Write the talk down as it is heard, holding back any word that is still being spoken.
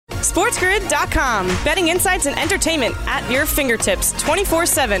SportsGrid.com. Betting insights and entertainment at your fingertips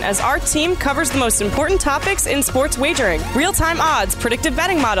 24/7 as our team covers the most important topics in sports wagering. Real-time odds, predictive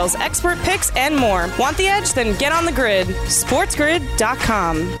betting models, expert picks, and more. Want the edge? Then get on the grid.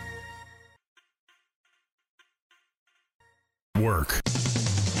 SportsGrid.com. Work.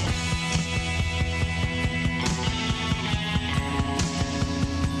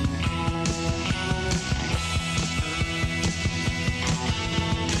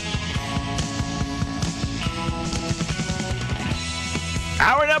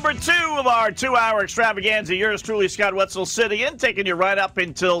 Hour number 2 of our 2-hour extravaganza. Yours truly, Scott Wetzel, sitting in, taking you right up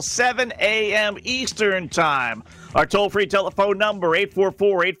until 7 a.m. Eastern Time. Our toll-free telephone number,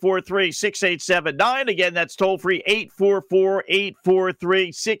 844-843-6879. Again, that's toll-free,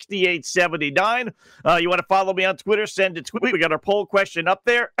 844-843-6879. You want to follow me on Twitter, send a tweet. We got our poll question up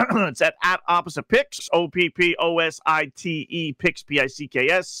there. It's at Opposite Picks, OPPOSITE, Picks,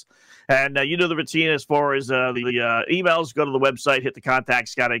 P-I-C-K-S. And you know the routine as far as the emails. Go to the website, hit the contact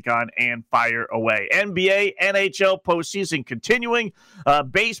Scott icon, and fire away. NBA, NHL postseason continuing.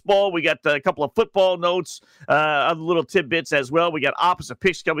 Baseball, we got a couple of football notes, other little tidbits as well. We got Opposite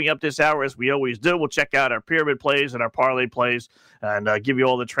Picks coming up this hour, as we always do. We'll check out our pyramid plays and our parlay plays and give you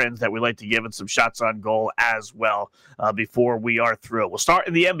all the trends that we like to give and some shots on goal as well before we are through. We'll start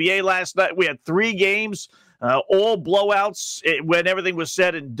in the NBA last night. We had 3 games. All blowouts when everything was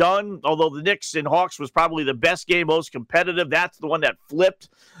said and done, although the Knicks and Hawks was probably the best game, most competitive. That's the one that flipped.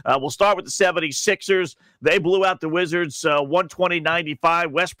 We'll start with the 76ers. They blew out the Wizards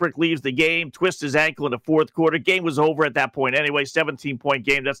 120-95. Westbrook leaves the game, twists his ankle in the fourth quarter. Game was over at that point anyway, 17-point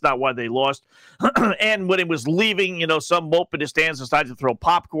game. That's not why they lost. And when he was leaving, some mope in the stands decided to throw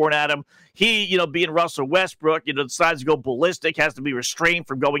popcorn at him. He, being Russell Westbrook, decides to go ballistic, has to be restrained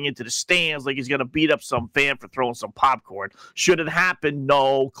from going into the stands like he's going to beat up some fan for throwing some popcorn. Should it happen?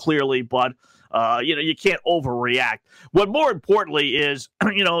 No, clearly, but you can't overreact. What more importantly is,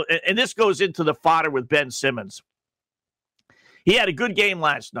 and this goes into the fodder with Ben Simmons. He had a good game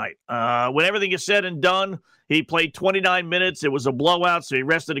last night. When everything is said and done, he played 29 minutes. It was a blowout, so he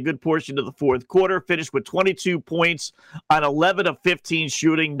rested a good portion of the fourth quarter, finished with 22 points on 11 of 15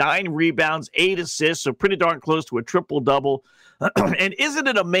 shooting, 9 rebounds, 8 assists, so pretty darn close to a triple-double. And isn't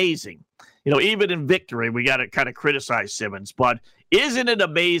it amazing? Even in victory, we got to kind of criticize Simmons, but isn't it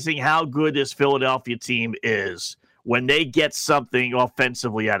amazing how good this Philadelphia team is when they get something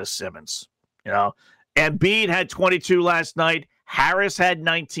offensively out of Simmons? Embiid had 22 last night. Harris had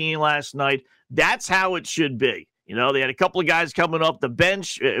 19 last night. That's how it should be. They had a couple of guys coming off the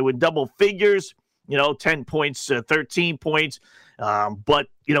bench with double figures, 10 points, 13 points. But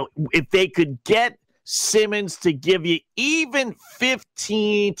if they could get Simmons to give you even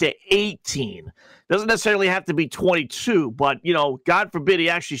 15 to 18, doesn't necessarily have to be 22, but, God forbid he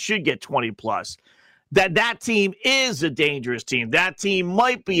actually should get 20 plus. That team is a dangerous team. That team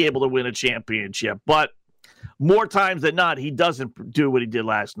might be able to win a championship, but more times than not, he doesn't do what he did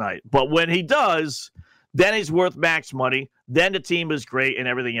last night. But when he does, then he's worth max money. Then the team is great and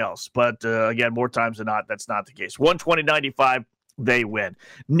everything else. But, again, more times than not, that's not the case. 120-95, they win.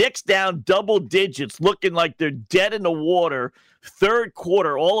 Knicks down double digits, looking like they're dead in the water. Third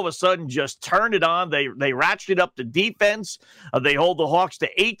quarter, all of a sudden, just turn it on. They ratcheted up the defense. They hold the Hawks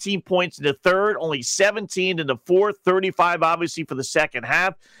to 18 points in the third, only 17 in the fourth, 35 obviously for the second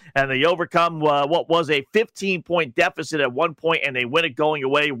half. And they overcome what was a 15-point deficit at one point, and they win it going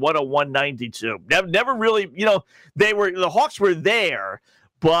away 101-92. Never really, the Hawks were there.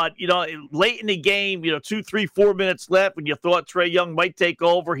 But, late in the game, 2, 3, 4 minutes left when you thought Trae Young might take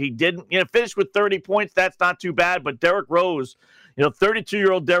over. He didn't. Finished with 30 points. That's not too bad. But Derrick Rose,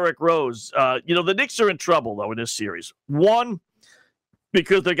 32-year-old Derrick Rose, the Knicks are in trouble, though, in this series. One,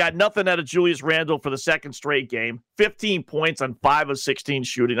 because they got nothing out of Julius Randle for the second straight game. 15 points on 5 of 16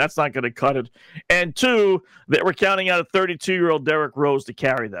 shooting. That's not going to cut it. And two, they were counting out a 32-year-old Derrick Rose to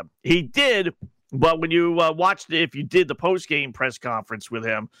carry them. He did. But when you watched it, if you did the post-game press conference with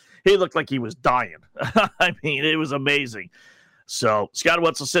him, he looked like he was dying. I mean, it was amazing. So, Scott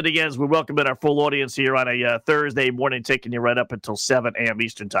Wetzel sitting in as we welcome in our full audience here on a Thursday morning, taking you right up until 7 a.m.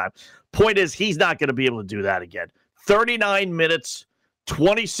 Eastern time. Point is, he's not going to be able to do that again. 39 minutes,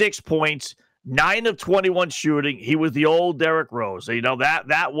 26 points, 9 of 21 shooting. He was the old Derrick Rose.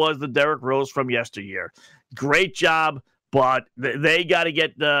 That was the Derrick Rose from yesteryear. Great job. But they got to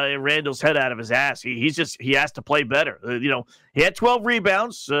get Randall's head out of his ass. He has to play better. He had 12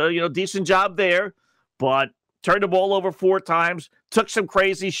 rebounds. Decent job there, but turned the ball over 4 times. Took some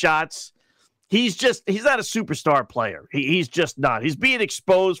crazy shots. He's not a superstar player. He's just not. He's being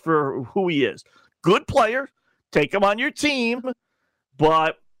exposed for who he is. Good player. Take him on your team,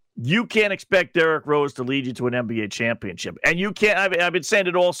 but you can't expect Derrick Rose to lead you to an NBA championship. And you can't, I've been saying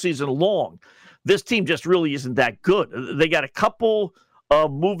it all season long. This team just really isn't that good. They got a couple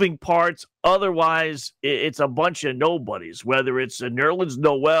of moving parts. Otherwise, it's a bunch of nobodies, whether it's Nerlens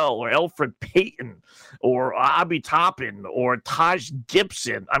Noel or Elfrid Payton or Obi Toppin or Taj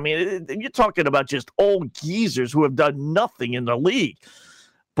Gibson. I mean, you're talking about just old geezers who have done nothing in the league.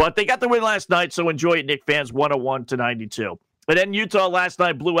 But they got the win last night, so enjoy it, Knicks fans, 101-92. And then Utah last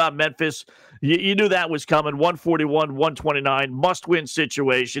night blew out Memphis. You knew that was coming, 141-129, must-win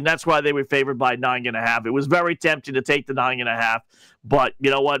situation. That's why they were favored by 9.5. It was very tempting to take the 9.5, but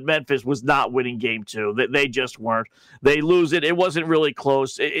you know what? Memphis was not winning game two. They just weren't. They lose it. It wasn't really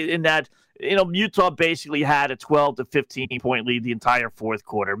close in that, Utah basically had a 12 to 15-point lead the entire fourth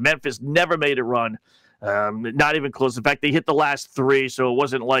quarter. Memphis never made a run. Not even close. In fact, they hit the last three, so it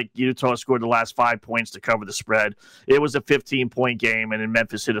wasn't like Utah scored the last 5 points to cover the spread. It was a 15-point game, and then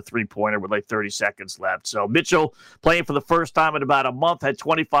Memphis hit a three-pointer with like 30 seconds left. So Mitchell, playing for the first time in about a month, had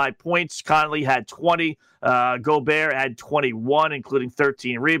 25 points. Conley had 20. Gobert had 21, including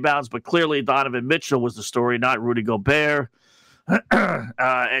 13 rebounds. But clearly Donovan Mitchell was the story, not Rudy Gobert.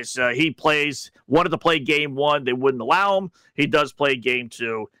 As he wanted to play game one, they wouldn't allow him. He does play game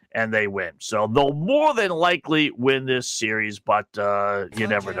two, and they win. So they'll more than likely win this series, but you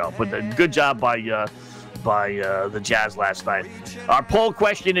never know. But good job by the Jazz last night. Our poll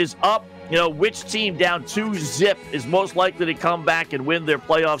question is up. Which team down 2-0 is most likely to come back and win their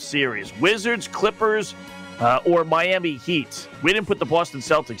playoff series? Wizards, Clippers, or Miami Heat? We didn't put the Boston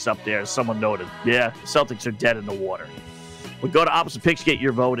Celtics up there, as someone noted. Yeah, Celtics are dead in the water. We'll go to Opposite Picks, get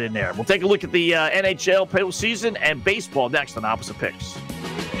your vote in there. We'll take a look at the NHL postseason and baseball next on Opposite Picks.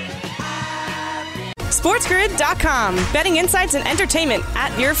 SportsGrid.com. Betting insights and entertainment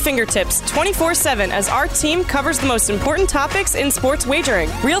at your fingertips 24/7 as our team covers the most important topics in sports wagering.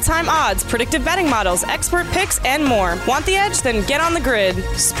 Real-time odds, predictive betting models, expert picks, and more. Want the edge? Then get on the grid.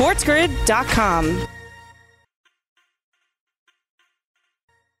 SportsGrid.com.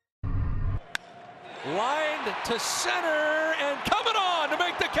 Lined to center and coming on to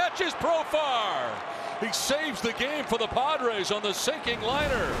make the catch is Profar. He saves the game for the Padres on the sinking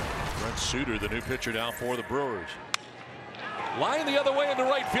liner. Brent Suter, the new pitcher now for the Brewers. Line the other way into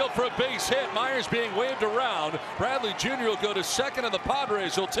right field for a base hit. Myers being waved around. Bradley Jr. will go to second, and the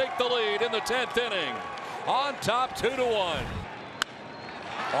Padres will take the lead in the 10th inning. On top, 2-1.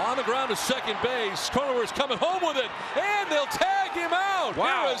 On the ground to second base. Cronenworth's coming home with it, and they'll tag him out.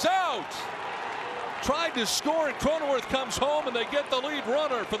 Wow. Here is out. Tried to score, and Cronenworth comes home, and they get the lead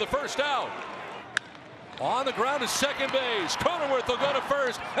runner for the first out. On the ground to second base. Cronenworth will go to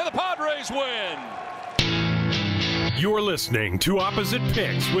first, and the Padres win. You're listening to Opposite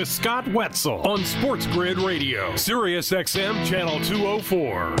Picks with Scott Wetzel on Sports Grid Radio, Sirius XM Channel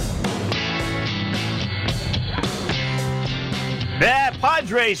 204. Yeah,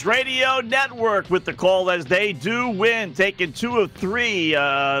 Padres Radio Network with the call as they do win, taking 2 of 3,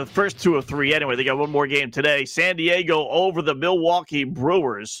 first 2 of 3 anyway. They got one more game today. San Diego over the Milwaukee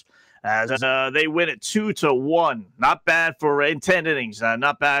Brewers as they win it 2-1. Not bad in 10 innings.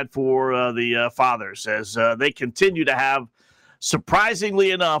 Not bad for the Fathers as they continue to have,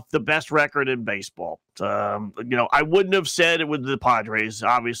 surprisingly enough, the best record in baseball. I wouldn't have said it with the Padres,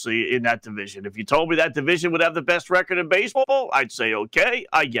 obviously, in that division. If you told me that division would have the best record in baseball, I'd say, okay,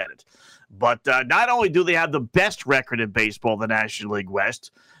 I get it. But not only do they have the best record in baseball, the National League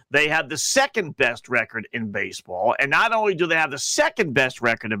West, they have the second best record in baseball. And not only do they have the second best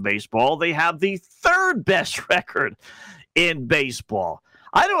record in baseball, they have the third best record in baseball.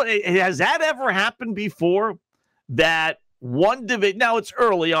 Has that ever happened before? That one division, now it's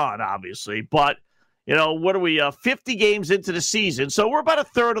early on, obviously, but, what are we, 50 games into the season? So we're about a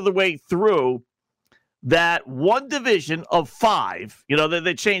third of the way through that one division of 5,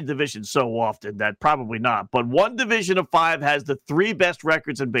 they change divisions so often that probably not, but one division of 5 has the 3 best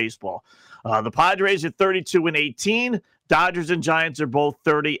records in baseball. The Padres are 32-18. Dodgers and Giants are both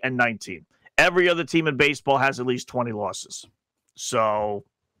 30-19. Every other team in baseball has at least 20 losses. So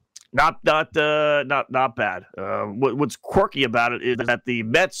not bad. What's quirky about it is that the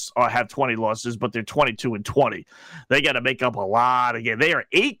Mets have 20 losses, but they're 22-20. They got to make up a lot of games. They are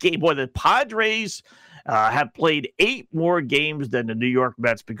 8 games. Boy, the Padres have played 8 more games than the New York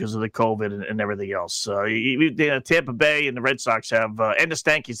Mets because of the COVID and everything else. Tampa Bay and the Red Sox have, and the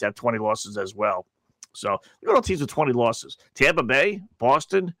Stankies have 20 losses as well. So look at all teams with 20 losses. Tampa Bay,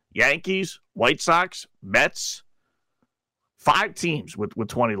 Boston, Yankees, White Sox, Mets. 5 teams with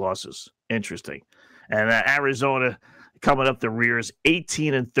 20 losses. Interesting. And Arizona coming up the rears,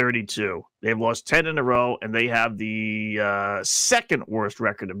 18-32. They've lost 10 in a row, and they have the second worst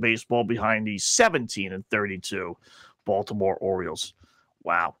record in baseball behind the 17-32 Baltimore Orioles.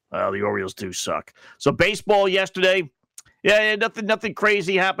 Wow, the Orioles do suck. So baseball yesterday, yeah, nothing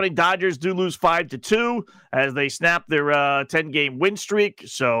crazy happening. Dodgers do lose 5-2 as they snap their 10-game win streak.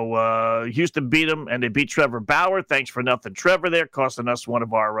 So Houston beat them, and they beat Trevor Bauer. Thanks for nothing, Trevor, there, costing us one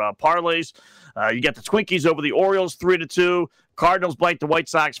of our parlays. You got the Twinkies over the Orioles 3-2. Cardinals bite the White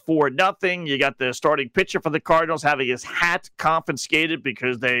Sox 4-0. You got the starting pitcher for the Cardinals having his hat confiscated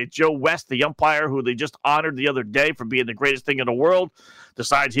because Joe West, the umpire who they just honored the other day for being the greatest thing in the world,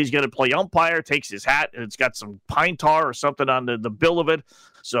 decides he's going to play umpire, takes his hat, and it's got some pine tar or something on the bill of it.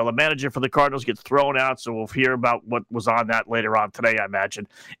 So the manager for the Cardinals gets thrown out, so we'll hear about what was on that later on today, I imagine.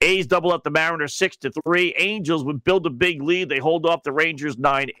 A's double up the Mariners 6-3. Angels would build a big lead. They hold off the Rangers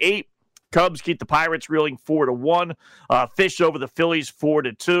 9-8. Cubs keep the Pirates reeling 4-1. Fish over the Phillies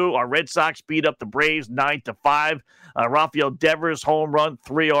 4-2. Our Red Sox beat up the Braves 9-5. Rafael Devers home run,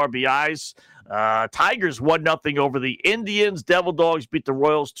 3 RBIs. Tigers 1-0 over the Indians. Devil Dogs beat the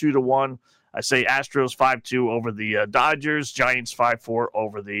Royals 2-1. I say Astros 5-2 over the Dodgers. Giants 5-4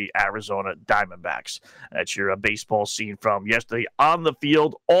 over the Arizona Diamondbacks. That's your baseball scene from yesterday on the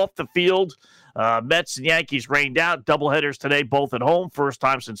field, off the field. Mets and Yankees rained out. Doubleheaders today, both at home. First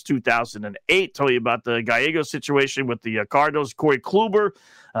time since 2008. Tell you about the Gallego situation with the Cardinals. Corey Kluber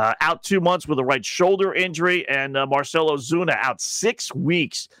out 2 months with a right shoulder injury. And Marcelo Zuna out 6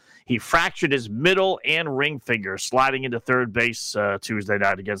 weeks. He fractured his middle and ring finger sliding into third base Tuesday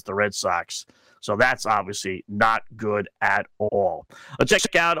night against the Red Sox. So that's obviously not good at all. Let's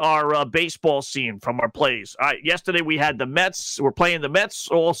check out our baseball scene from our plays. All right, yesterday we had the Mets. We're playing the Mets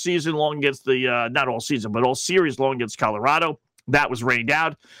all season long against the, not all season, but all series long against Colorado. That was rained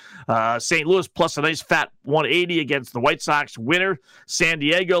out. St. Louis plus a nice fat 180 against the White Sox, winner. San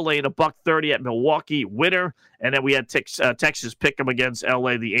Diego laying $130 at Milwaukee, winner. And then we had Texas pick 'em against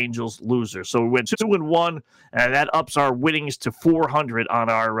LA, the Angels, loser. So we went 2-1, and that ups our winnings to 400 on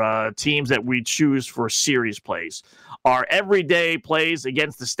our teams that we choose for series plays. Our everyday plays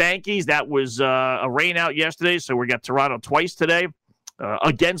against the Stankies, that was a rain out yesterday, so we got Toronto twice today.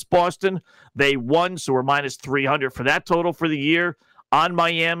 Against Boston, they won, so we're minus 300 for that total for the year. On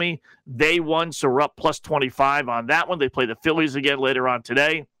Miami, they won, so we're up plus 25 on that one. They play the Phillies again later on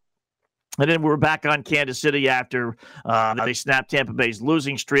today. And then we're back on Kansas City after they snap Tampa Bay's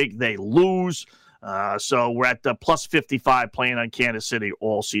losing streak. They lose. So we're at the plus 55 playing on Kansas City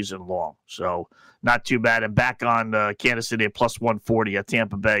all season long. So not too bad. And back on Kansas City at plus 140 at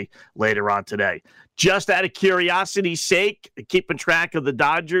Tampa Bay later on today. Just out of curiosity's sake, keeping track of the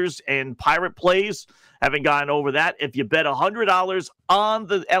Dodgers and Pirate plays, haven't gone over that. If you bet $100 on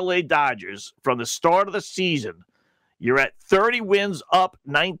the LA Dodgers from the start of the season, you're at 30 wins up,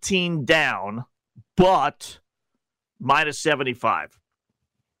 19 down, but minus 75.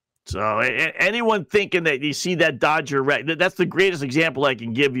 So anyone thinking that you see that Dodger record, that's the greatest example I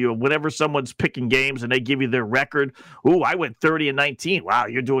can give you. Whenever someone's picking games and they give you their record, ooh, I went 30-19. Wow,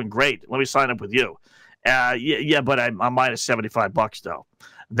 you're doing great. Let me sign up with you. Yeah, but I'm minus $75 though.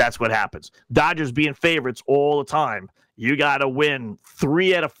 That's what happens. Dodgers being favorites all the time. You got to win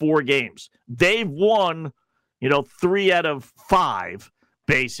 3 out of 4 games. They've won, 3 out of 5,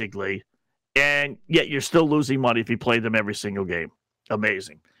 basically, and yet you're still losing money if you play them every single game.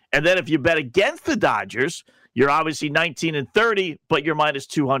 Amazing. And then if you bet against the Dodgers, you're obviously 19-30, but you're minus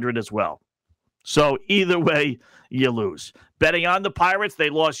 200 as well. So either way, you lose. Betting on the Pirates, they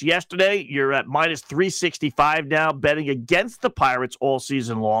lost yesterday. You're at minus 365 now. Betting against the Pirates all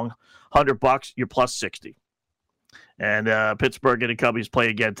season long, $100, you're plus 60. And Pittsburgh and the Cubbies play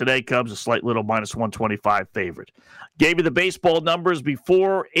again today. Cubs a slight little minus 125 favorite. Gave you the baseball numbers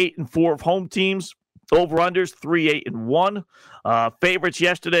before, 8-4 of home teams. Over-unders, 3-8-1. Favorites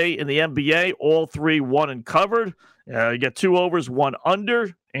yesterday in the NBA, all 3 won and covered. You got 2 overs, 1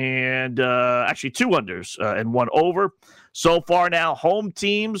 under, and actually 2 unders and 1 over. So far now, home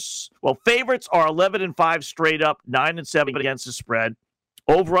teams, favorites are 11-5 straight up, 9-7 against the spread.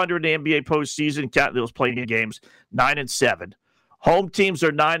 Over-under in the NBA postseason, count those playing games, 9-7. Home teams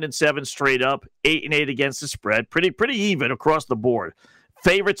are 9-7 straight up, 8-8 against the spread. Pretty even across the board.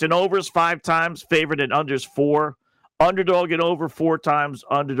 Favorites and overs 5 times, favorite and unders 4, underdog and over 4 times,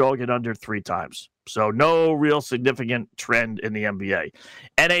 underdog and under 3 times. So no real significant trend in the NBA.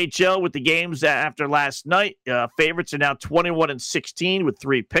 NHL with the games after last night, favorites are now 21-16 with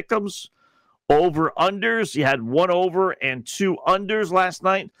 3 pick'ems. Over-unders, you had 1 over and 2 unders last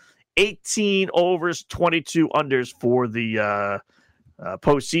night. 18 overs, 22 unders for the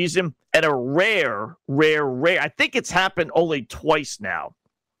postseason. And a rare, I think it's happened only twice now.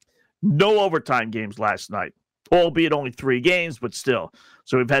 No overtime games last night, albeit only 3 games, but still.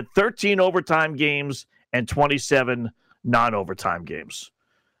 So we've had 13 overtime games and 27 non-overtime games.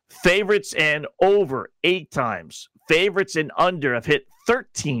 Favorites and over 8 times. Favorites and under have hit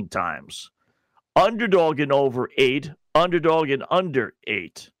 13 times. Underdog and over 8. Underdog and under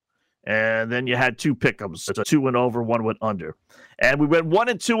 8. And then you had 2 pick'ems. So 2 went over, 1 went under. And we went 1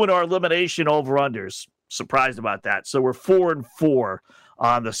 and 2 in our elimination over-unders. Surprised about that. So we're 4 and 4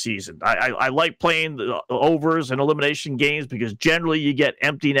 on the season. I like playing the overs and elimination games because generally you get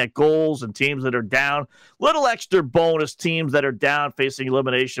empty net goals and teams that are down. Little extra bonus, teams that are down facing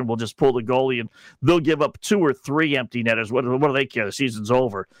elimination will just pull the goalie and they'll give up 2 or 3 empty netters. What do they care? The season's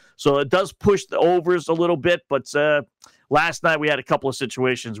over. So it does push the overs a little bit, but last night we had a couple of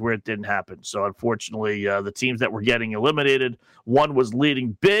situations where it didn't happen. So unfortunately, the teams that were getting eliminated, one was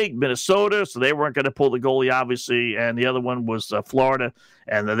leading big, Minnesota, so they weren't going to pull the goalie, obviously, and the other one was Florida,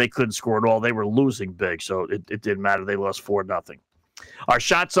 and they couldn't score at all. They were losing big, so it didn't matter. They lost 4-0. Our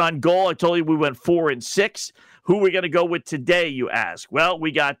shots on goal, I told you we went 4 and 6. Who are we going to go with today, you ask? Well,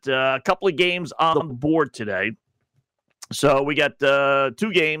 we got a couple of games on the board today. So we got 2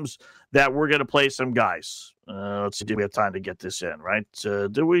 games that we're going to play some guys. Let's see, do we have time to get this in, right?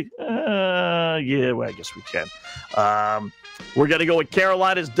 Do we? Yeah, well, I guess we can. We're going to go with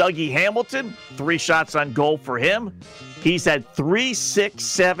Carolina's Dougie Hamilton. 3 shots on goal for him. He's had 3, 6,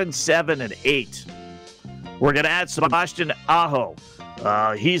 7, 7, and 8. We're going to add Sebastian Aho.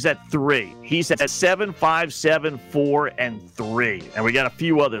 He's at 3. He's at 7, 5, 7, 4, and 3. And we got a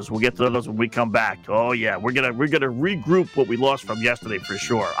few others. We'll get to those when we come back. Oh yeah, we're gonna regroup what we lost from yesterday for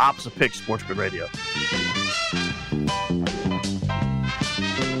sure. Opposite Pick, Sports Grid Radio.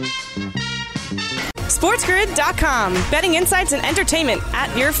 SportsGrid.com. Betting insights and entertainment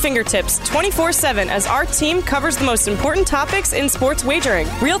at your fingertips 24/7 as our team covers the most important topics in sports wagering.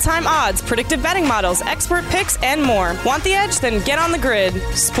 Real-time odds, predictive betting models, expert picks, and more. Want the edge? Then get on the grid.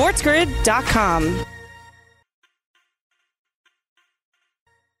 SportsGrid.com.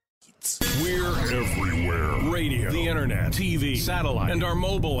 We're everywhere. Radio, the internet, TV, satellite, and our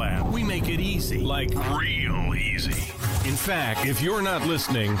mobile app. We make it easy. Like real easy. In fact, if you're not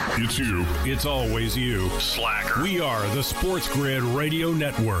listening, it's you. It's always you. Slacker. We are the Sports Grid Radio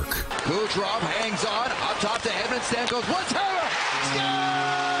Network. Kucherov hangs on. Up top to Edmund Stamkos. Whatever!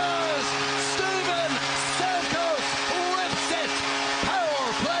 Scores! Steven Stamkos rips it! Power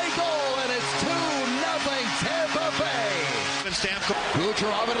play goal, and it's 2-0 Tampa Bay. Stamkos.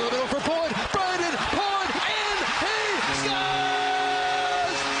 Kucherov into the middle for Boyd. Brandon Boyd, and he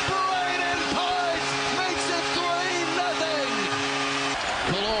scores! Brandon Boyd makes it 3-0.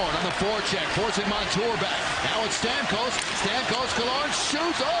 Killorn on the forecheck, forcing Montour back. Now it's Stamkos. Stamkos, Killorn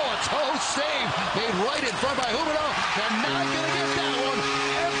shoots. Oh, a toe save made right in front by Huberdeau. They're not going to get that one.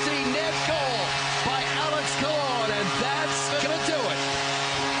 Empty net goal by Alex Killorn, and that's going to do it.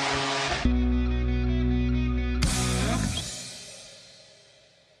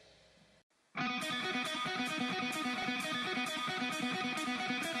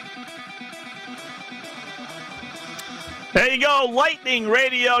 There you go, Lightning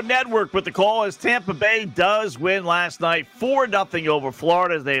Radio Network with the call as Tampa Bay does win last night 4-0 over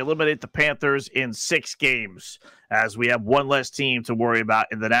Florida as they eliminate the Panthers in 6 games as we have one less team to worry about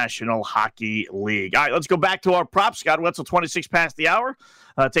in the National Hockey League. All right, let's go back to our props. Scott Wetzel, 26 past the hour.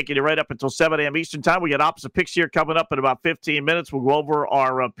 Taking you right up until 7 a.m. Eastern time. We got opposite picks here coming up in about 15 minutes. We'll go over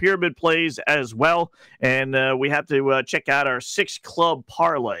our pyramid plays as well. And we have to check out our 6-club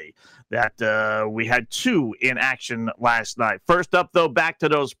parlay that we had 2 in action last night. First up, though, back to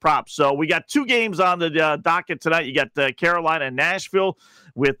those props. So we got 2 games on the docket tonight. You got Carolina and Nashville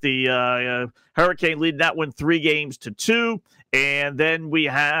with the Hurricane leading that one 3-2. And then we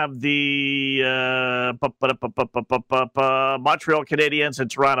have the Montreal Canadiens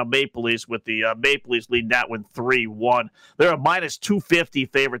and Toronto Maple Leafs with the Maple Leafs leading that one 3-1. They're a minus 250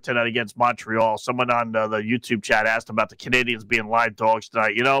 favorite tonight against Montreal. Someone on the YouTube chat asked about the Canadiens being live dogs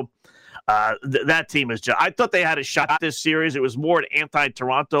tonight. You know, that team is just, I thought they had a shot this series. It was more an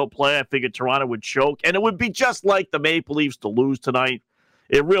anti-Toronto play. I figured Toronto would choke, and it would be just like the Maple Leafs to lose tonight.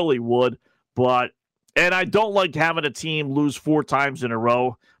 It really would, and I don't like having a team lose 4 times in a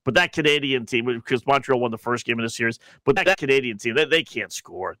row. But that Canadian team, because Montreal won the first game of the series, but that Canadian team, they can't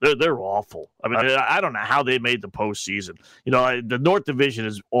score. They're awful. I mean, I don't know how they made the postseason. You know, the North Division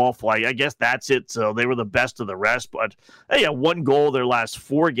is awful. I guess that's it. So they were the best of the rest. But they had 1 goal their last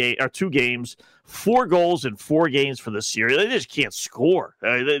 2 games, 4 goals in 4 games for the series. They just can't score.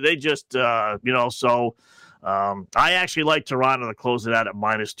 They just, so I actually like Toronto to close it out at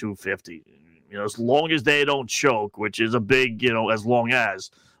minus 250. You know, as long as they don't choke, which is a big, as long as.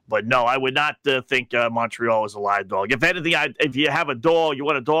 But no, I would not think Montreal is a live dog. If anything, if you have a dog, you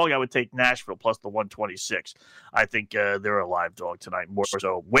want a dog, I would take Nashville plus the 126. I think they're a live dog tonight,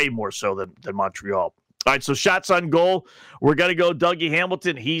 way more so than Montreal. All right, so shots on goal. We're going to go Dougie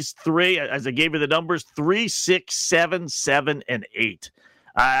Hamilton. He's 3, as I gave you the numbers, 3, 6, 7, 7, and 8.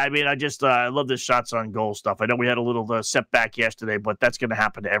 I mean, I love this shots on goal stuff. I know we had a little setback yesterday, but that's going to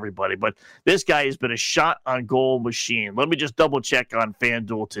happen to everybody. But this guy has been a shot on goal machine. Let me just double check on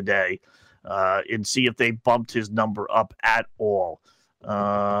FanDuel today and see if they bumped his number up at all.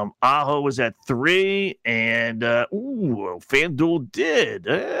 Aho was at 3, and FanDuel did.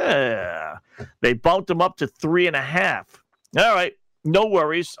 They bumped him up to 3.5. All right, no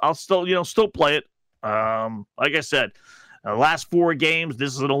worries. I'll still play it. Like I said, last 4 games,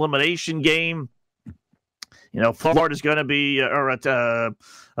 this is an elimination game. Florida's going to be, not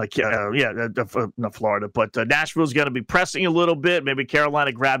Florida, but Nashville's going to be pressing a little bit. Maybe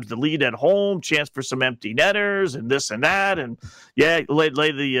Carolina grabs the lead at home, chance for some empty netters and this and that. And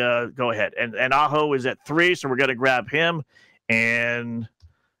go ahead. And Aho is at 3, so we're going to grab him. And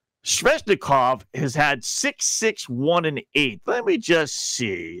Svechnikov has had 6, 6, 1, and 8. Let me just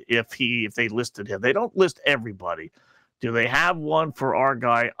see if they listed him. They don't list everybody. Do they have one for our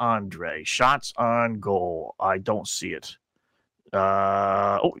guy, Andre? Shots on goal. I don't see it.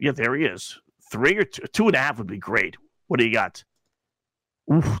 There he is. 3 or 2.5 would be great. What do you got?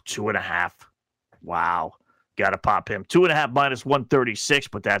 2.5. Wow. Got to pop him. 2.5 minus 136,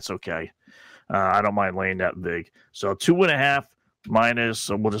 but that's okay. I don't mind laying that big. So 2.5 minus,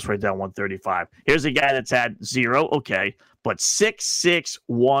 we'll just write down 135. Here's a guy that's had 0. Okay. But 6, 6,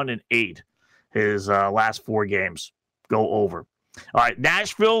 1, and 8. His last 4 games. Go over. All right,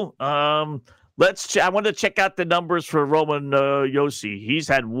 Nashville. I wanted to check out the numbers for Roman Josi. He's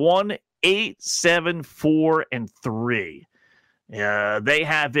had 1, 8, 7, 4, and 3. They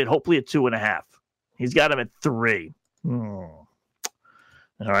have it hopefully at 2.5. He's got him at 3. All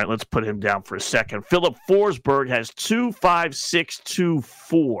right, let's put him down for a second. Philip Forsberg has 2, 5, 6, 2,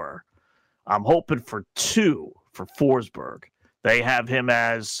 4. I'm hoping for 2 for Forsberg. They have him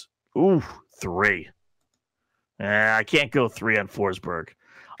as 3. I can't go 3 on Forsberg.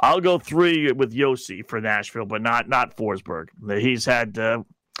 I'll go 3 with Josi for Nashville, but not Forsberg. He's had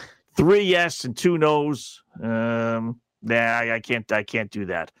 3 yes and 2 no's. I can't do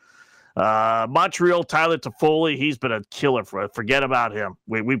that. Montreal, Tyler Toffoli, he's been a killer. Forget about him.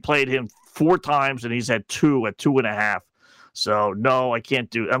 We played him 4 times, and he's had 2 at 2.5. So, no, I can't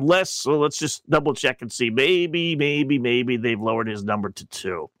do it. Let's just double check and see. Maybe they've lowered his number to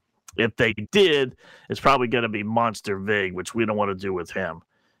 2. If they did, it's probably going to be Monster Vig, which we don't want to do with him.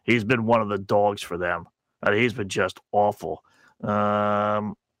 He's been one of the dogs for them. He's been just awful.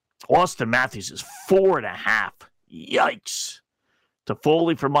 Austin Matthews is 4.5. Yikes.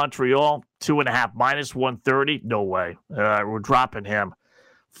 Toffoli for Montreal, 2.5 minus 130. No way. We're dropping him.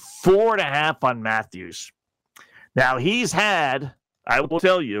 4.5 on Matthews. Now, he's had, I will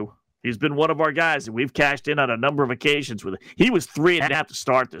tell you, he's been one of our guys that we've cashed in on a number of occasions with. He was 3.5 to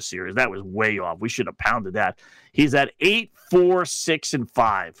start this series. That was way off. We should have pounded that. He's at 8, 4, 6, and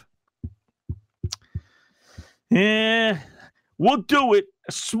 5. Yeah, we'll do it.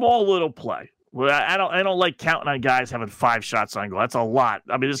 A small little play. Well, I don't like counting on guys having 5 shots on goal. That's a lot.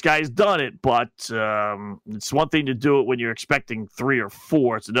 I mean, this guy's done it, but it's one thing to do it when you're expecting 3 or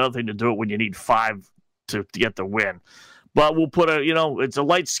 4. It's another thing to do it when you need 5 to get the win. But we'll put it's a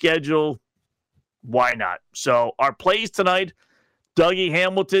light schedule. Why not? So our plays tonight, Dougie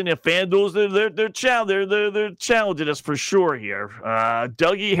Hamilton and FanDuel's, they're challenging us for sure here.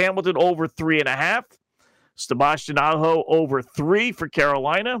 Dougie Hamilton over 3.5. Sebastian Aho over 3 for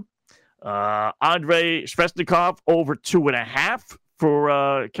Carolina. Andrei Svechnikov over 2.5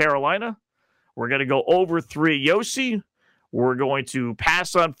 for Carolina. We're going to go over 3 Josi. We're going to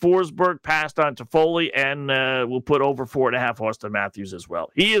pass on Forsberg, pass on Toffoli, and we'll put over 4.5 Austin Matthews as well.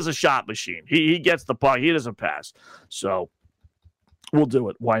 He is a shot machine. He gets the puck. He doesn't pass. So we'll do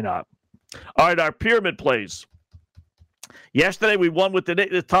it. Why not? All right, our pyramid plays. Yesterday we won with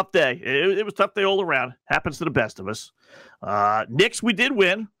the tough day. It was a tough day all around. Happens to the best of us. Knicks, we did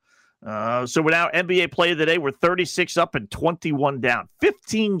win. So we're now NBA Player of the Day. We're 36 up and 21 down.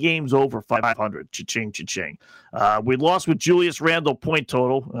 15 games over 500. Cha-ching, cha-ching. We lost with Julius Randle point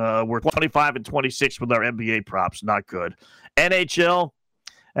total. We're 25 and 26 with our NBA props. Not good. NHL,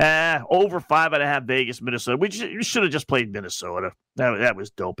 over 5.5 Vegas, Minnesota. We should have just played Minnesota. That was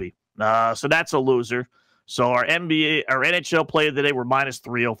dopey. So that's a loser. So our NHL Player of the Day, we're minus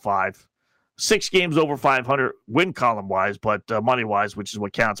 305. 6 games over 500 win column-wise, but money-wise, which is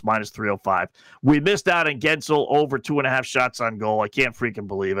what counts, minus 305. We missed out on Gensel over 2.5 shots on goal. I can't freaking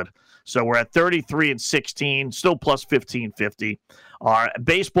believe it. So we're at 33-16, still plus 1550. Our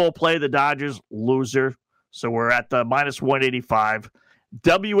baseball play, the Dodgers, loser. So we're at the minus 185.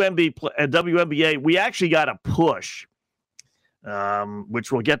 WNBA, we actually got a push,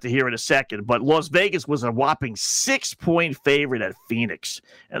 which we'll get to here in a second. But Las Vegas was a whopping 6-point favorite at Phoenix,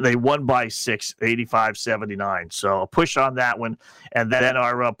 and they won by 6, 85-79. So a push on that one. And then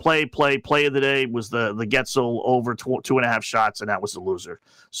our play of the day was the Gensel over 2.5 shots, and that was the loser.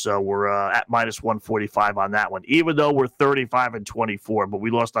 So we're at minus 145 on that one, even though we're 35-24. But we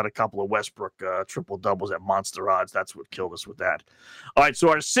lost on a couple of Westbrook triple doubles at monster odds. That's what killed us with that. All right, so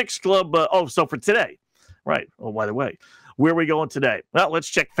our 6 club. So for today, right? Oh, by the way. Where are we going today? Well, let's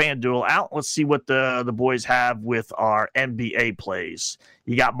check FanDuel out. Let's see what the boys have with our NBA plays.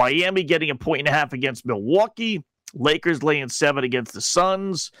 You got Miami getting 1.5 against Milwaukee. Lakers laying 7 against the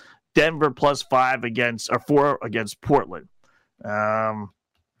Suns. Denver plus 4 against Portland.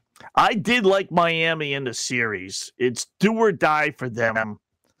 I did like Miami in the series. It's do or die for them.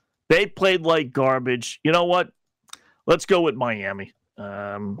 They played like garbage. You know what? Let's go with Miami.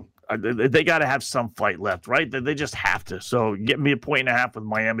 They got to have some fight left, right? They just have to. So get me 1.5 with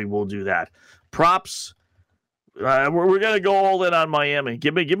Miami. We'll do that. Props. We're going to go all in on Miami.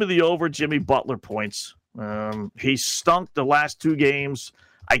 Give me the over Jimmy Butler points. He stunk the last 2 games.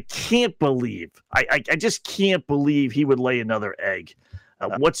 I can't believe. I just can't believe he would lay another egg.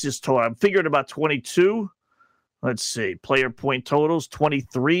 What's his total? I'm figuring about 22. Let's see. Player point totals,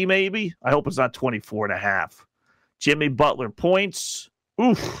 23 maybe. I hope it's not 24.5. Jimmy Butler points.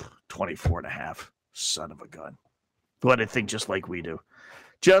 Oof, 24.5. Son of a gun. But I think just like we do.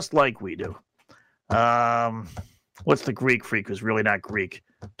 Just like we do. What's the Greek freak who's really not Greek?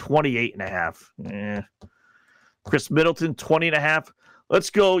 28.5. Chris Middleton, 20.5.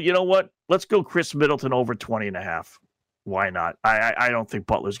 Let's go, you know what? Let's go Chris Middleton over 20.5. Why not? I don't think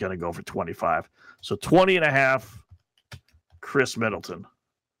Butler's going to go for 25. So 20.5, Chris Middleton.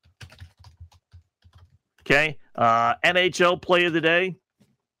 Okay. NHL play of the day.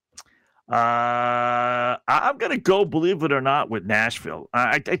 I'm going to go, believe it or not, with Nashville.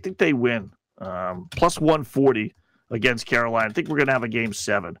 I think they win. Plus 140 against Carolina. I think we're going to have a game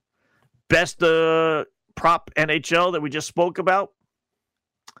 7. Best prop NHL that we just spoke about.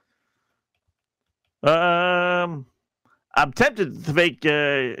 I'm tempted to make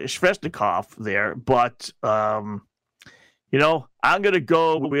Svechnikov there, but, I'm going to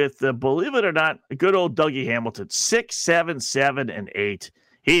go with, believe it or not, a good old Dougie Hamilton. 6, 7, 7, and 8.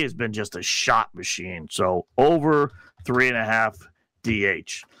 He has been just a shot machine. So over 3.5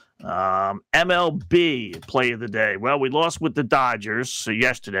 DH. MLB play of the day. Well, we lost with the Dodgers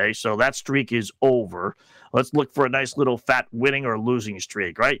yesterday, so that streak is over. Let's look for a nice little fat winning or losing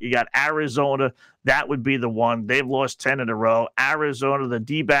streak, right? You got Arizona. That would be the one. They've lost 10 in a row. Arizona, the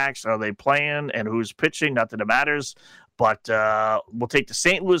D-backs, are they playing and who's pitching? Not that it matters. But we'll take the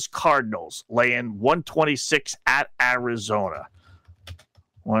St. Louis Cardinals, laying 126 at Arizona.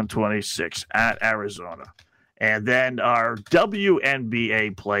 126 at Arizona. And then our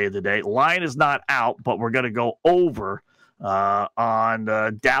WNBA play of the day. Line is not out, but we're going to go over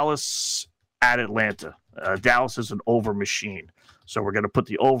on Dallas at Atlanta. Dallas is an over machine. So we're going to put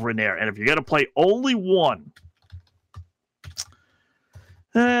the over in there. And if you're going to play only one,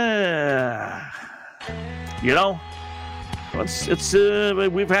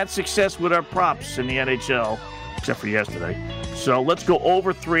 we've had success with our props in the NHL, except for yesterday. So let's go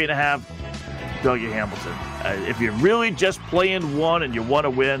over 3.5, Dougie Hamilton. If you're really just playing one and you want to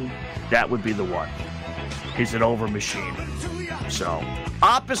win, that would be the one. He's an over machine. So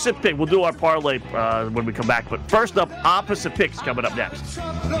opposite pick. We'll do our parlay when we come back. But first up, opposite picks coming up next.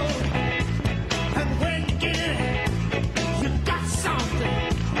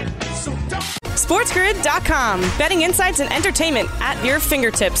 SportsGrid.com. Betting insights and entertainment at your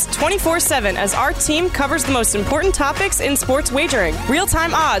fingertips 24/7 as our team covers the most important topics in sports wagering.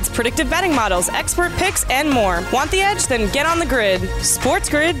 Real-time odds, predictive betting models, expert picks, and more. Want the edge? Then get on the grid.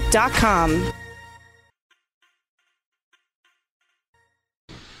 SportsGrid.com.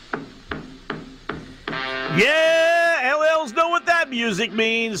 Yeah, LLs know what that music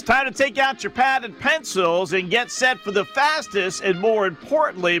means. Time to take out your pad and pencils and get set for the fastest and, more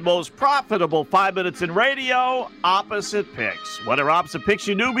importantly, most profitable 5 minutes in radio, Opposite Picks. What are Opposite Picks,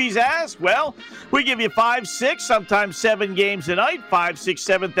 you newbies ask? Well, we give you 5, 6, sometimes 7 games a night, 5, 6,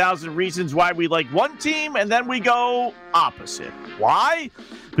 7,000 reasons why we like one team, and then we go opposite. Why?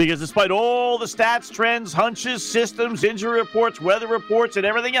 Because despite all the stats, trends, hunches, systems, injury reports, weather reports, and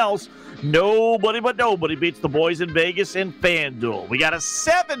everything else, nobody beats the boys in Vegas and FanDuel. We got a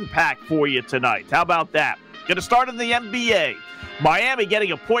 7-pack for you tonight. How about that? Going to start in the NBA. Miami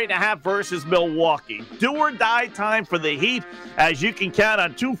getting a 1.5 versus Milwaukee. Do or die time for the Heat, as you can count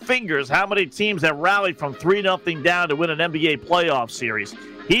on 2 fingers how many teams have rallied from 3-0 down to win an NBA playoff series.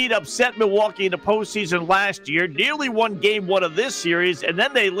 Heat upset Milwaukee in the postseason last year, nearly won Game 1 of this series, and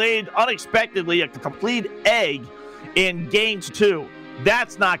then they laid, unexpectedly, a complete egg in Games 2.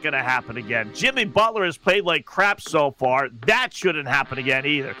 That's not going to happen again. Jimmy Butler has played like crap so far. That shouldn't happen again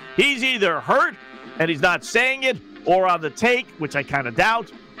either. He's either hurt, and he's not saying it, or on the take, which I kind of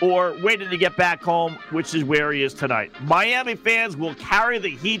doubt, or waiting to get back home, which is where he is tonight. Miami fans will carry the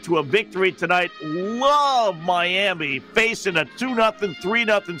Heat to a victory tonight. Love Miami facing a 2-0,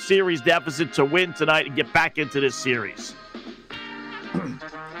 3-0 series deficit to win tonight and get back into this series.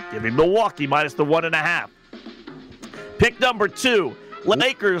 Give me Milwaukee minus the 1.5. Pick number 2.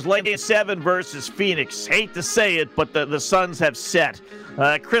 Lakers laying 7 versus Phoenix. Hate to say it, but the Suns have set.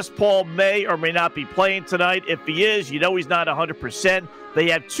 Chris Paul may or may not be playing tonight. If he is, you know he's not 100%. They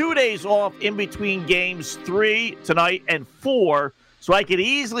have 2 days off in between games 3 tonight and 4. So I could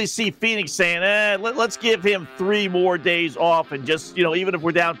easily see Phoenix saying, let's give him 3 more days off and just, even if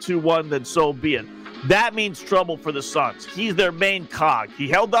we're down 2-1, then so be it. That means trouble for the Suns. He's their main cog. He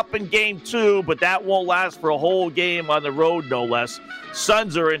held up in Game 2, but that won't last for a whole game on the road, no less.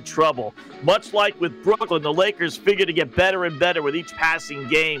 Suns are in trouble. Much like with Brooklyn, the Lakers figure to get better and better with each passing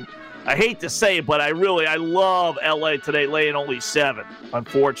game. I hate to say it, but I love L.A. today, laying only 7,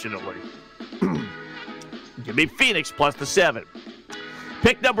 unfortunately. Give me Phoenix plus the 7.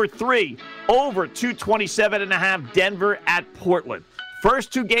 Pick number 3, over 227.5, Denver at Portland.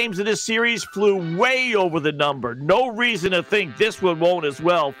 First 2 games of this series flew way over the number. No reason to think this one won't as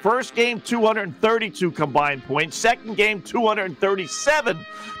well. First game, 232 combined points. Second game, 237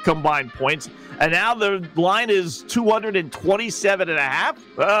 combined points. And now the line is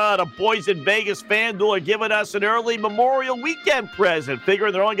 227.5. The boys in Vegas, FanDuel, are giving us an early Memorial Weekend present,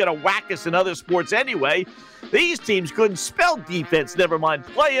 figuring they're only going to whack us in other sports anyway. These teams couldn't spell defense, never mind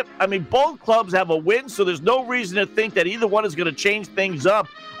play it. I mean, both clubs have a win, so there's no reason to think that either one is going to change things up.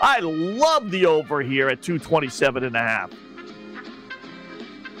 I love the over here at 227.5.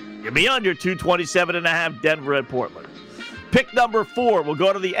 Give me under 227.5, Denver at Portland. Pick number 4, we'll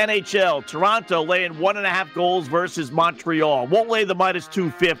go to the NHL. Toronto laying 1.5 goals versus Montreal. Won't lay the minus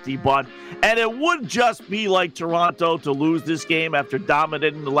 250, bud. And it would just be like Toronto to lose this game after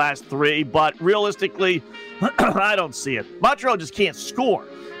dominating the last 3. But realistically, I don't see it. Montreal just can't score.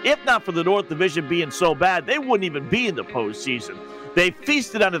 If not for the North Division being so bad, they wouldn't even be in the postseason. They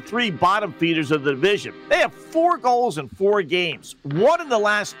feasted on the 3 bottom feeders of the division. They have 4 goals in 4 games, 1 in the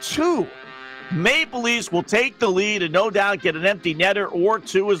last 2. Maple Leafs will take the lead and no doubt get an empty netter or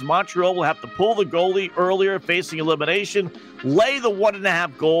 2, as Montreal will have to pull the goalie earlier facing elimination, lay the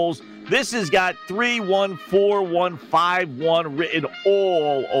 1.5 goals. This has got 3-1, 4-1, 5-1 written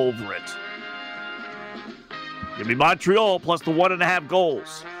all over it. Give me Montreal plus the 1.5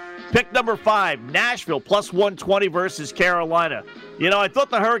 goals. Pick number 5, Nashville plus 120 versus Carolina. I thought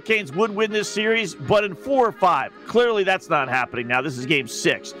the Hurricanes would win this series, but in 4 or 5. Clearly that's not happening now. This is game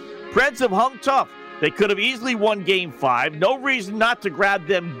 6. Preds have hung tough. They could have easily won Game 5. No reason not to grab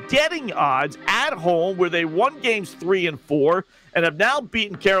them getting odds at home, where they won Games 3 and 4 and have now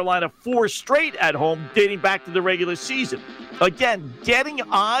beaten Carolina 4 straight at home dating back to the regular season. Again, getting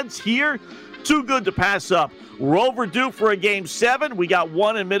odds here, too good to pass up. We're overdue for a Game 7. We got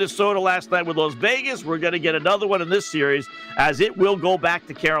one in Minnesota last night with Las Vegas. We're going to get another one in this series, as it will go back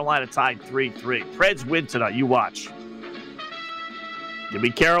to Carolina tied 3-3. Preds win tonight. You watch. Give me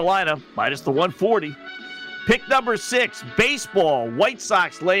Carolina, minus the 140. Pick number 6, baseball. White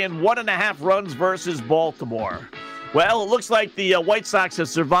Sox laying 1.5 runs versus Baltimore. Well, it looks like the White Sox have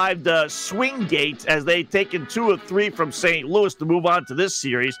survived Swinggate, as they've taken 2 of 3 from St. Louis to move on to this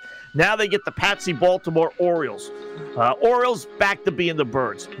series. Now they get the Patsy Baltimore Orioles. Orioles back to being the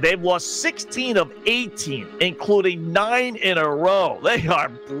Birds. They've lost 16 of 18, including 9 in a row. They are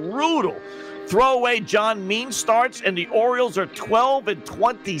brutal. Throw away John Means starts, and the Orioles are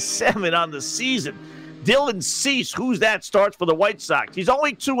 12-27 on the season. Dylan Cease, who's that, starts for the White Sox. He's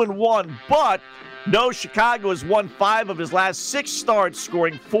only 2-1, but no, Chicago has won 5 of his last 6 starts,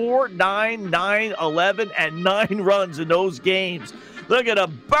 scoring 4, 9, 9, 11, and 9 runs in those games. They're going to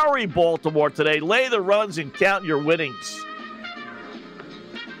bury Baltimore today. Lay the runs and count your winnings.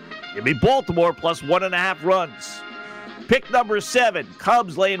 Give me Baltimore plus 1.5 runs. Pick number 7,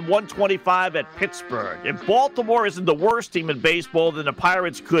 Cubs laying 125 at Pittsburgh. If Baltimore isn't the worst team in baseball, then the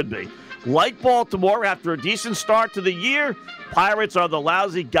Pirates could be. Like Baltimore, after a decent start to the year, Pirates are the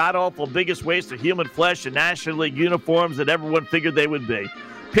lousy, god-awful biggest waste of human flesh in National League uniforms that everyone figured they would be.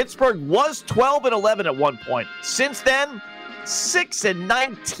 Pittsburgh was 12-11 at one point. Since then,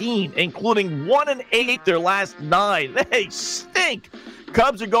 6-19, including 1-8 their last 9. They stink.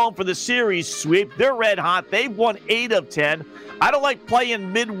 Cubs are going for the series sweep. They're red hot. They've won 8 of 10. I don't like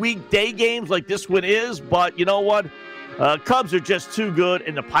playing midweek day games like this one is, but you know what? Cubs are just too good,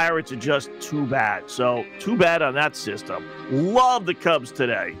 and the Pirates are just too bad. So, too bad on that system. Love the Cubs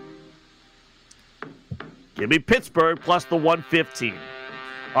today. Give me Pittsburgh plus the 115.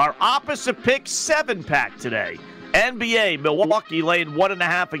 Our opposite pick 7-pack today. NBA, Milwaukee laying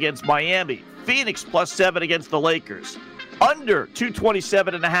 1.5 against Miami. Phoenix plus 7 against the Lakers. Under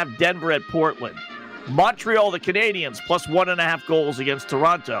 227.5 Denver at Portland. Montreal, the Canadiens, plus 1.5 goals against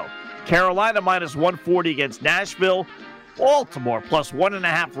Toronto. Carolina minus 140 against Nashville. Baltimore plus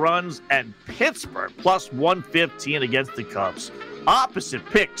 1.5 runs. And Pittsburgh plus 115 against the Cubs. Opposite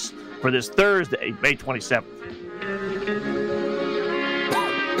picks for this Thursday, May 27th.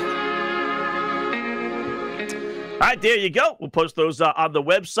 All right, there you go. We'll post those on the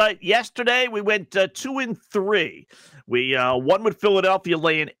website. Yesterday, we went 2-3. We won with Philadelphia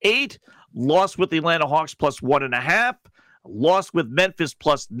laying 8, lost with the Atlanta Hawks plus 1.5, lost with Memphis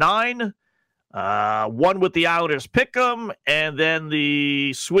plus 9, won with the Islanders pick'em, and then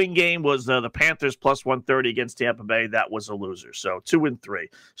the swing game was the Panthers plus 130 against Tampa Bay. That was a loser. So 2-3.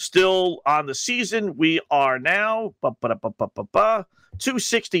 Still on the season, we are now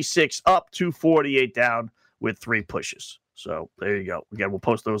 266 up, 248 down with 3 pushes. So there you go. Again, we'll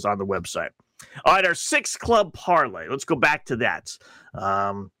post those on the website. All right, our 6-club parlay. Let's go back to that.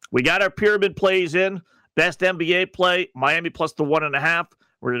 We got our pyramid plays in. Best NBA play, Miami plus the 1.5.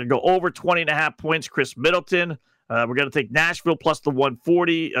 We're going to go over 20.5 points, Chris Middleton. We're going to take Nashville plus the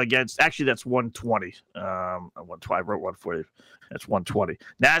 140 against, actually, that's 120. I wrote 140. That's 120.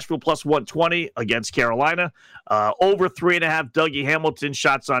 Nashville plus 120 against Carolina. Over 3.5 Dougie Hamilton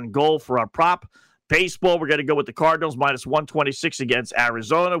shots on goal for our prop. Baseball, we're going to go with the Cardinals minus 126 against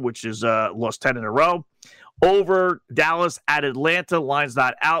Arizona, which is lost 10 in a row. Over Dallas at Atlanta. Line's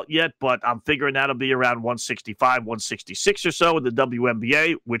not out yet, but I'm figuring that'll be around 165, 166 or so in the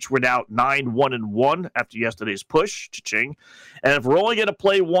WNBA, which we're now 9-1-1 after yesterday's push. Cha-ching. And if we're only going to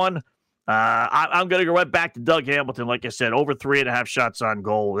play one, I'm going to go right back to Doug Hamilton. Like I said, over 3.5 shots on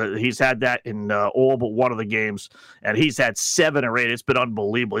goal. He's had that in all but one of the games, and he's had 7 or 8. It's been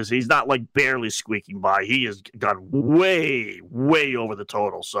unbelievable. He's not like barely squeaking by. He has gone way, way over the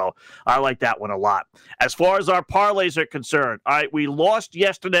total. So I like that one a lot. As far as our parlays are concerned, all right, we lost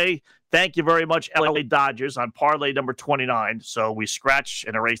yesterday. Thank you very much, LA Dodgers, on parlay number 29. So we scratched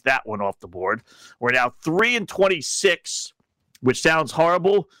and erased that one off the board. We're now 3-26, which sounds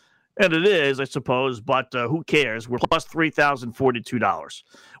horrible. And it is, I suppose, but who cares? We're plus $3,042.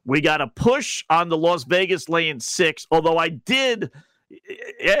 We got a push on the Las Vegas laying 6, although I did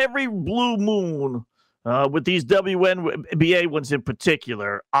every blue moon with these WNBA ones in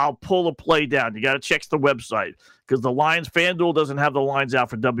particular, I'll pull a play down. You got to check the website because the lines, FanDuel doesn't have the lines out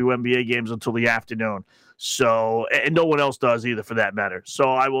for WNBA games until the afternoon. So, and no one else does either for that matter.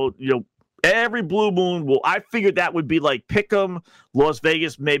 So I will, every blue moon I figured that would be like pick'em, Las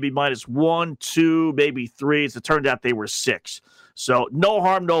Vegas maybe minus 1, 2, maybe 3. As it turned out, they were 6. So no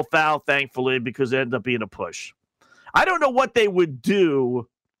harm, no foul, thankfully, because it ended up being a push. I don't know what they would do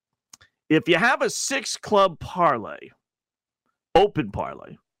if you have a 6-club parlay, open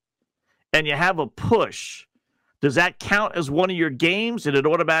parlay, and you have a push. Does that count as one of your games and it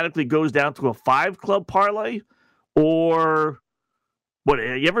automatically goes down to a 5-club parlay? Or what?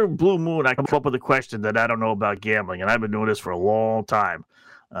 You ever blue moon? I come up with a question that I don't know about gambling, and I've been doing this for a long time.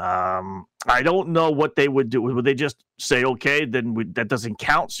 I don't know what they would do. Would they just say, okay, then that doesn't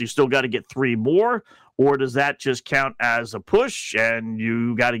count, so you still got to get 3 more? Or does that just count as a push and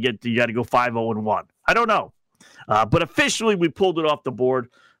you got to go 5-0-1? I don't know. But officially, we pulled it off the board.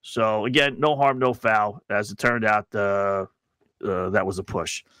 So, again, no harm, no foul. As it turned out, that was a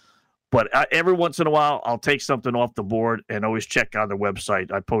push. But every once in a while, I'll take something off the board and always check on the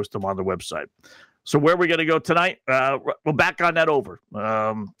website. I post them on the website. So where are we going to go tonight? We're back on that over.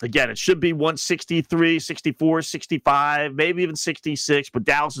 Again, it should be 163, 64, 65, maybe even 66. But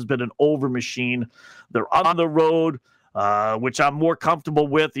Dallas has been an over machine. They're on the road, which I'm more comfortable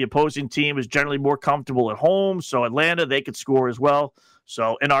with. The opposing team is generally more comfortable at home. So Atlanta, they could score as well.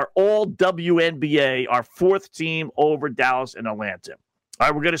 So in our all WNBA, our 4th team over Dallas and Atlanta. All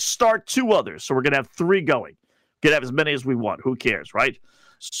right, we're going to start 2 others. So we're going to have 3 going. Could have as many as we want. Who cares, right?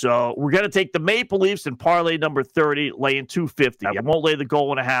 So we're going to take the Maple Leafs in parlay number 30, laying 250. I won't lay the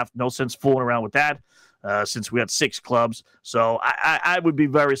goal and a half. No sense fooling around with that. Since we had 6 clubs. So I would be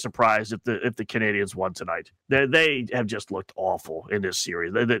very surprised if the Canadians won tonight. They have just looked awful in this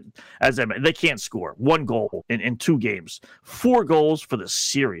series. As I mentioned, they can't score 1 goal in 2 games. 4 goals for the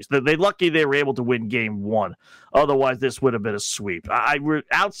series. They're lucky they were able to win game 1. Otherwise, this would have been a sweep. We're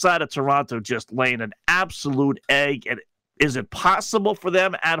outside of Toronto just laying an absolute egg. And is it possible for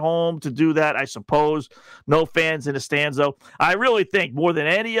them at home to do that? I suppose. No fans in the stands, though. I really think more than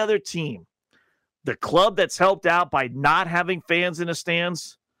any other team, the club that's helped out by not having fans in the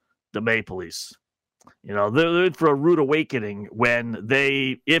stands, the Maple Leafs. You know, they're in for a rude awakening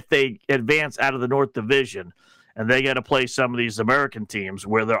if they advance out of the North Division and they got to play some of these American teams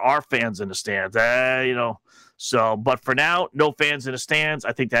where there are fans in the stands. So, but for now, no fans in the stands.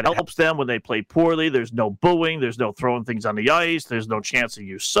 I think that helps them when they play poorly. There's no booing. There's no throwing things on the ice. There's no chance that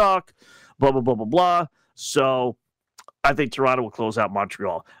you suck, blah, blah, blah, blah, blah. So I think Toronto will close out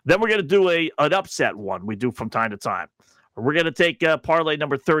Montreal. Then we're going to do an upset one we do from time to time. We're going to take parlay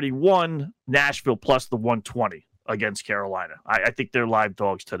number 31, Nashville plus the 120 against Carolina. I think they're live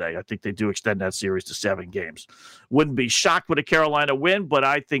dogs today. I think they do extend that series to 7 games. Wouldn't be shocked with a Carolina win, but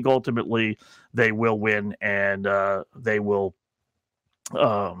I think ultimately they will win and they will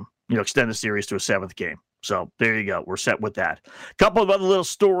extend the series to a 7th game. So there you go. We're set with that. A couple of other little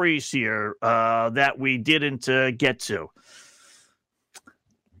stories here that we didn't get to.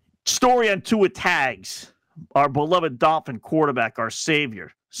 Story on Tua Tags, our beloved Dolphin quarterback, our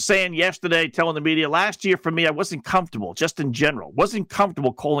savior, saying yesterday, telling the media, last year for me, I wasn't comfortable, just in general. Wasn't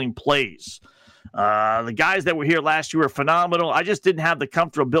comfortable calling plays. The guys that were here last year were phenomenal. I just didn't have the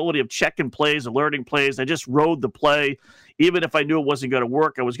comfortability of checking plays, alerting plays. I just rode the play. Even if I knew it wasn't going to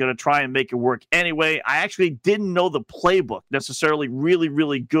work, I was going to try and make it work anyway. I actually didn't know the playbook necessarily really,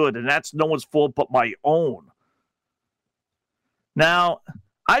 really good, and that's no one's fault but my own. Now,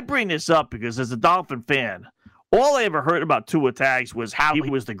 I bring this up because as a Dolphin fan, all I ever heard about Tua Tags was how he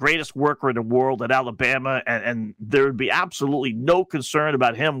was the greatest worker in the world at Alabama, and there would be absolutely no concern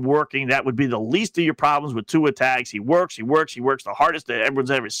about him working. That would be the least of your problems with Tua Tags. He works the hardest that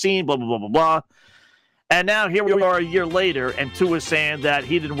everyone's ever seen, blah, blah, blah, blah, blah. And now here we are a year later, and Tua's saying that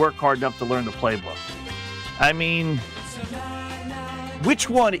he didn't work hard enough to learn the playbook. I mean, which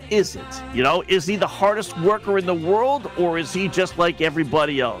one is it? You know, is he the hardest worker in the world, or is he just like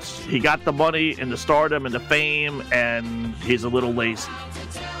everybody else? He got the money and the stardom and the fame, and he's a little lazy.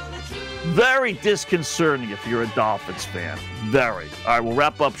 Very disconcerting if you're a Dolphins fan. Very. All right, we'll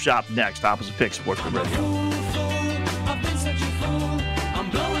wrap up shop next. Opposite Pick Sports Radio.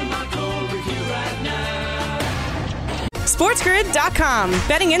 SportsGrid.com.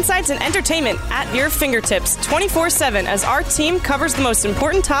 Betting insights and entertainment at your fingertips 24/7 as our team covers the most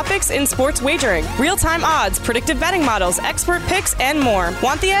important topics in sports wagering. Real-time odds, predictive betting models, expert picks, and more.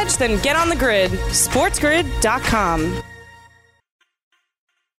 Want the edge? Then get on the grid. SportsGrid.com.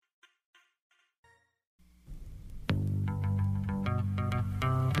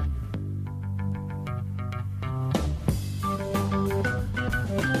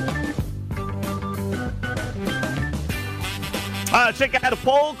 Check out a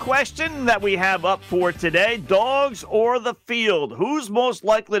poll question that we have up for today. Dogs or the field? Who's most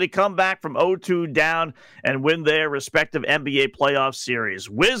likely to come back from 0-2 down and win their respective NBA playoff series?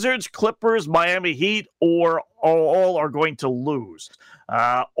 Wizards, Clippers, Miami Heat, or all are going to lose?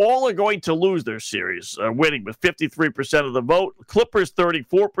 All are going to lose their series, winning with 53% of the vote. Clippers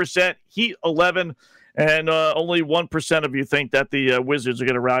 34%, Heat 11%. And only 1% of you think that the Wizards are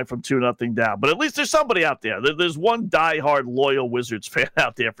going to ride from 2-0 down. But at least there's somebody out there. There's one diehard loyal Wizards fan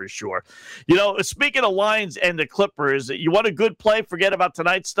out there for sure. You know, speaking of Lions and the Clippers, you want a good play? Forget about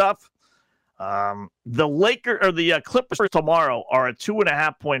tonight's stuff. The Clippers tomorrow are a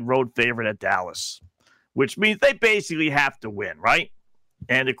 2.5-point road favorite at Dallas, which means they basically have to win, right?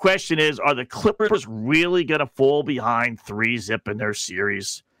 And the question is, are the Clippers really going to fall behind 3-0 in their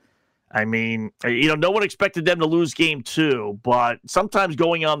series? I mean, no one expected them to lose game 2, but sometimes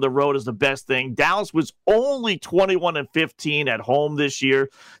going on the road is the best thing. Dallas was only 21-15 at home this year.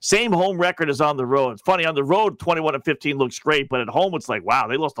 Same home record as on the road. It's funny, on the road, 21-15 looks great, but at home, it's like, wow,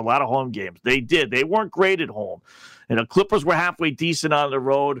 they lost a lot of home games. They did. They weren't great at home. And the Clippers were halfway decent on the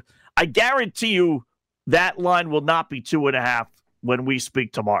road. I guarantee you that line will not be 2.5 when we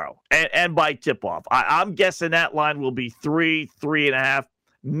speak tomorrow and by tip-off. I'm guessing that line will be 3.5.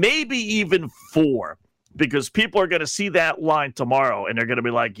 Maybe even 4, because people are going to see that line tomorrow, and they're going to be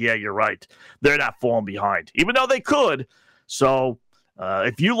like, yeah, you're right. They're not falling behind, even though they could. So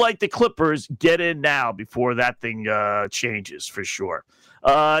If you like the Clippers, get in now before that thing changes for sure.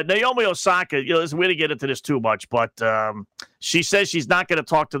 Naomi Osaka, listen, we didn't get into this too much, but she says she's not going to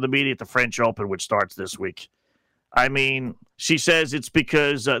talk to the media at the French Open, which starts this week. I mean, she says it's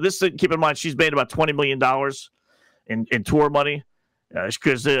because keep in mind, she's made about $20 million in tour money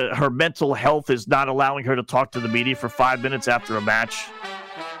because her mental health is not allowing her to talk to the media for 5 minutes after a match.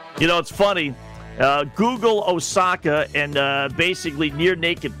 It's funny. Google Osaka and basically near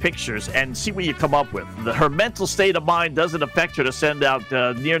naked pictures and see what you come up with. Her mental state of mind doesn't affect her to send out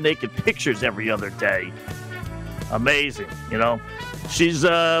near naked pictures every other day. Amazing, She's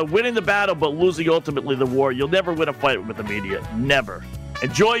winning the battle but losing ultimately the war. You'll never win a fight with the media. Never.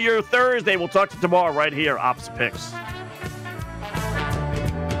 Enjoy your Thursday. We'll talk to you tomorrow right here, Opposite Picks.